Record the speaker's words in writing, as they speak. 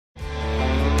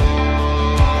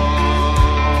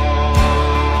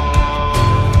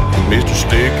Mr.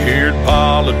 Stick-haired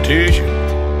politician,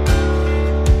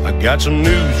 I got some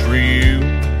news for you.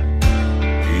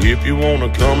 If you wanna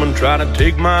come and try to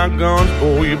take my guns,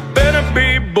 boy, you better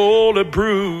be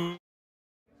bulletproof.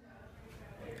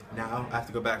 Now I have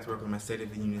to go back to work on my State of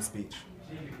the Union speech.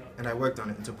 And I worked on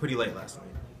it until pretty late last night.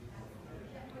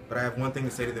 But I have one thing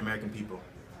to say to the American people,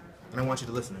 and I want you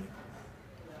to listen to me.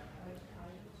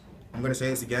 I'm going to say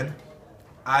this again.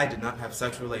 I did not have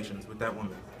sexual relations with that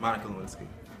woman, Monica Lewinsky.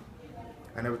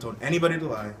 I never told anybody to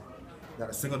lie, not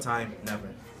a single time, never.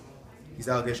 These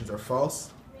allegations are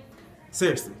false.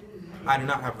 Seriously, I do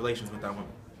not have relations with that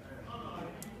woman.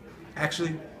 Actually,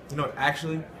 you know what, I've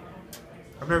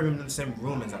never even been in the same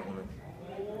room as that woman.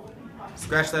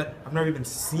 Scratch that, I've never even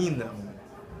seen that woman.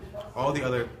 All the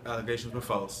other allegations were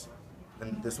false,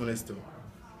 and this one is too.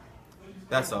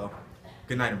 That's all.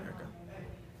 Good night, America.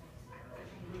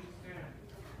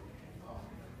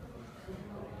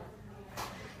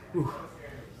 Whew.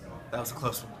 That was a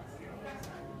close one.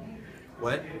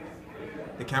 What?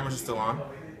 The cameras are still on?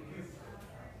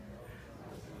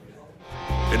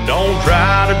 And don't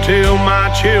try to tell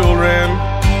my children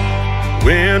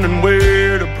when and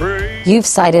where to pray. You've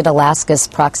cited Alaska's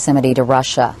proximity to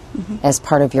Russia as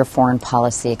part of your foreign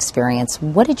policy experience.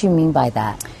 What did you mean by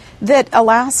that? That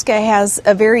Alaska has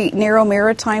a very narrow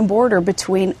maritime border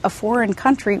between a foreign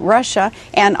country, Russia,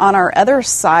 and on our other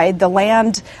side, the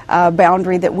land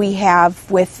boundary that we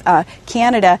have with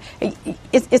Canada.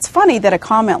 It's funny that a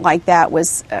comment like that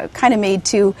was kind of made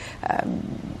to, I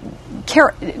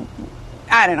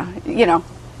don't know, you know,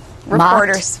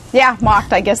 reporters. Mocked? Yeah,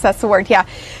 mocked, I guess that's the word, yeah.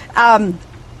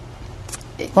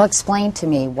 Well, explain to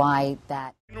me why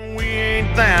that. We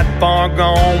ain't that far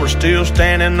gone. We're still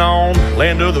standing on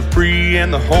land of the free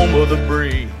and the home of the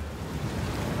brave.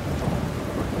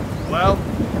 Well,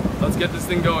 let's get this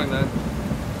thing going then.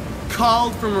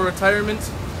 Called from a retirement,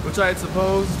 which I had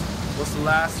supposed was to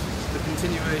last the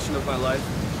continuation of my life,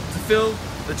 to fill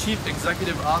the chief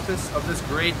executive office of this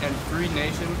great and free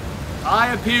nation,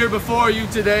 I appear before you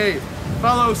today,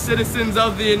 fellow citizens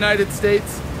of the United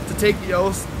States, to take the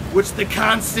oath which the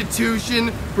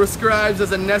Constitution prescribes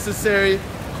as a necessary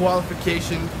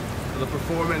qualification for the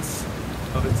performance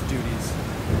of its duties.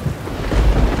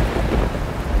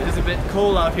 It is a bit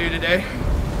cold out here today.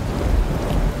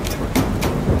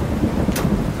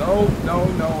 No,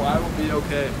 I will be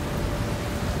okay.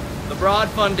 The broad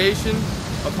foundation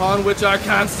upon which our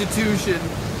Constitution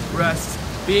rests,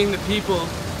 being the people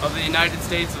of the United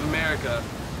States of America,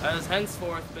 has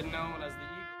henceforth been known as the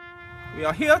Eagle. We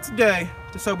are here today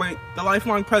to celebrate the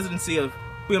lifelong presidency of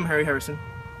William Henry Harrison.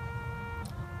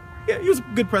 Yeah, he was a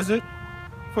good president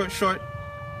for a short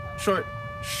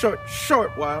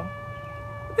while.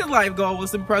 His life goal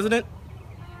was to be president,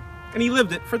 and he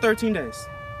lived it for 13 days.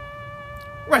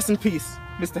 Rest in peace,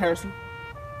 Mr. Harrison.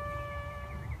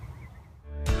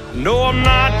 No, I'm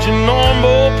not your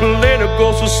normal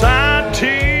political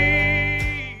society.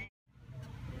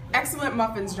 Excellent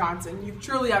muffins, Johnson. You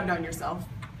truly outdone yourself.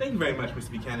 Thank you very much,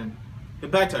 Mr. Buchanan. But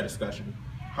back to our discussion.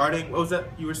 Harding, what was that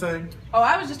you were saying? Oh,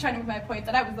 I was just trying to make my point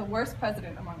that I was the worst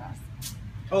president among us.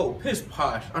 Oh, piss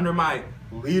posh. Under my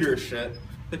leadership,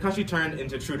 the country turned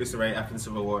into true disarray after the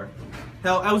Civil War.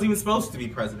 Hell, I was even supposed to be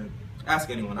president. Ask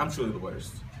anyone, I'm truly the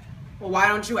worst. Well, why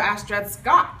don't you ask Dred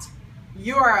Scott?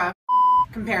 You are a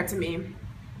compared to me.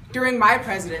 During my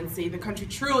presidency, the country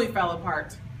truly fell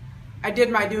apart. I did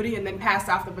my duty and then passed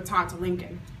off the baton to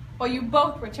Lincoln. Well, you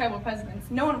both were terrible presidents.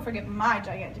 No one will forget my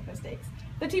gigantic mistakes.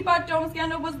 The Teapot Dome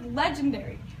scandal was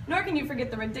legendary. Nor can you forget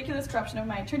the ridiculous corruption of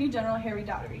my Attorney General, Harry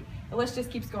Daugherty. The list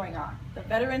just keeps going on. The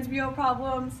Veterans Bureau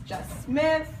problems, Jess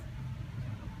Smith.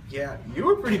 Yeah, you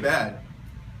were pretty bad.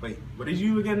 Wait, what did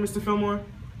you again, Mr. Fillmore?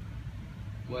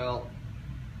 Well,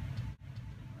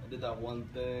 I did that one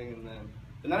thing, and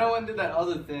then I went and did that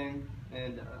other thing,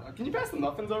 and can you pass the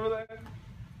muffins over there?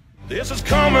 This is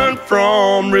coming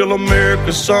from real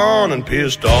America's son and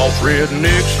pissed off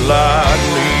rednecks like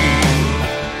me.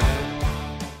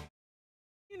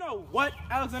 You know what,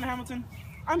 Alexander Hamilton?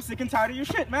 I'm sick and tired of your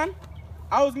shit, man.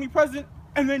 I was me president,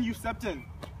 and then you stepped in.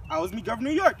 I was me governor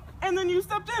of New York, and then you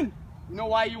stepped in. You know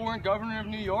why you weren't governor of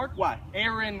New York? Why?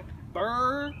 Aaron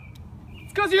Burr.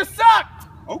 It's because you sucked.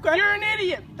 Okay. You're an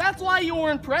idiot. That's why you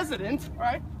weren't president. All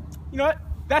right. You know what?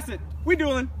 That's it. We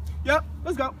dueling. Yep.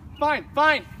 Let's go. Fine.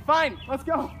 Let's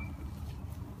go.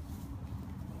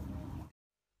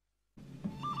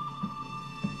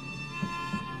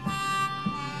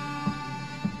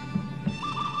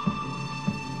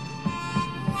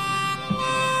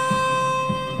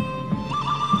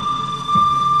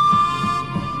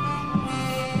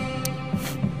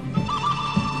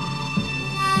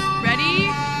 Ready?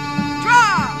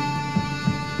 Draw!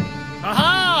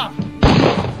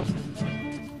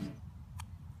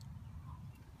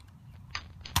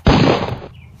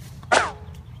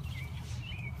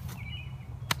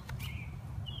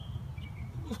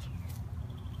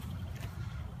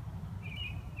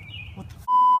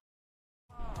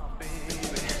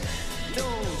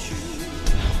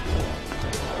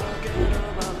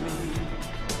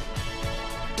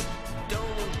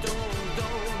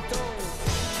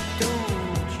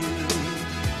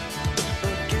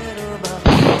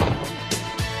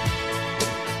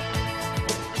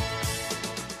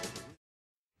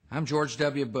 I'm George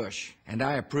W. Bush, and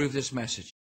I approve this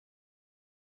message.